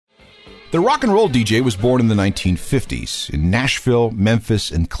The rock and roll DJ was born in the 1950s in Nashville,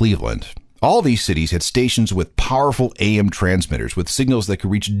 Memphis, and Cleveland. All these cities had stations with powerful AM transmitters with signals that could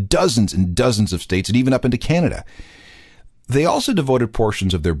reach dozens and dozens of states and even up into Canada. They also devoted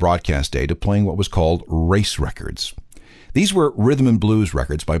portions of their broadcast day to playing what was called race records. These were rhythm and blues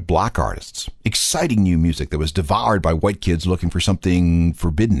records by black artists, exciting new music that was devoured by white kids looking for something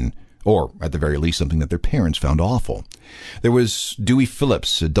forbidden, or at the very least something that their parents found awful. There was Dewey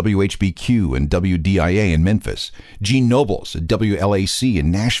Phillips at WHBQ and WDIA in Memphis, Gene Nobles at WLAC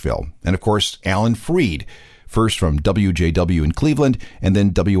in Nashville, and of course Alan Freed, first from WJW in Cleveland and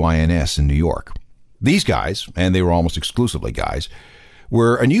then WINS in New York. These guys, and they were almost exclusively guys,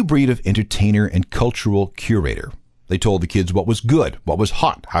 were a new breed of entertainer and cultural curator. They told the kids what was good, what was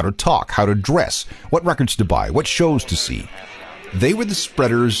hot, how to talk, how to dress, what records to buy, what shows to see. They were the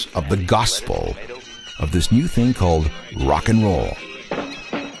spreaders of the gospel of this new thing called rock and roll.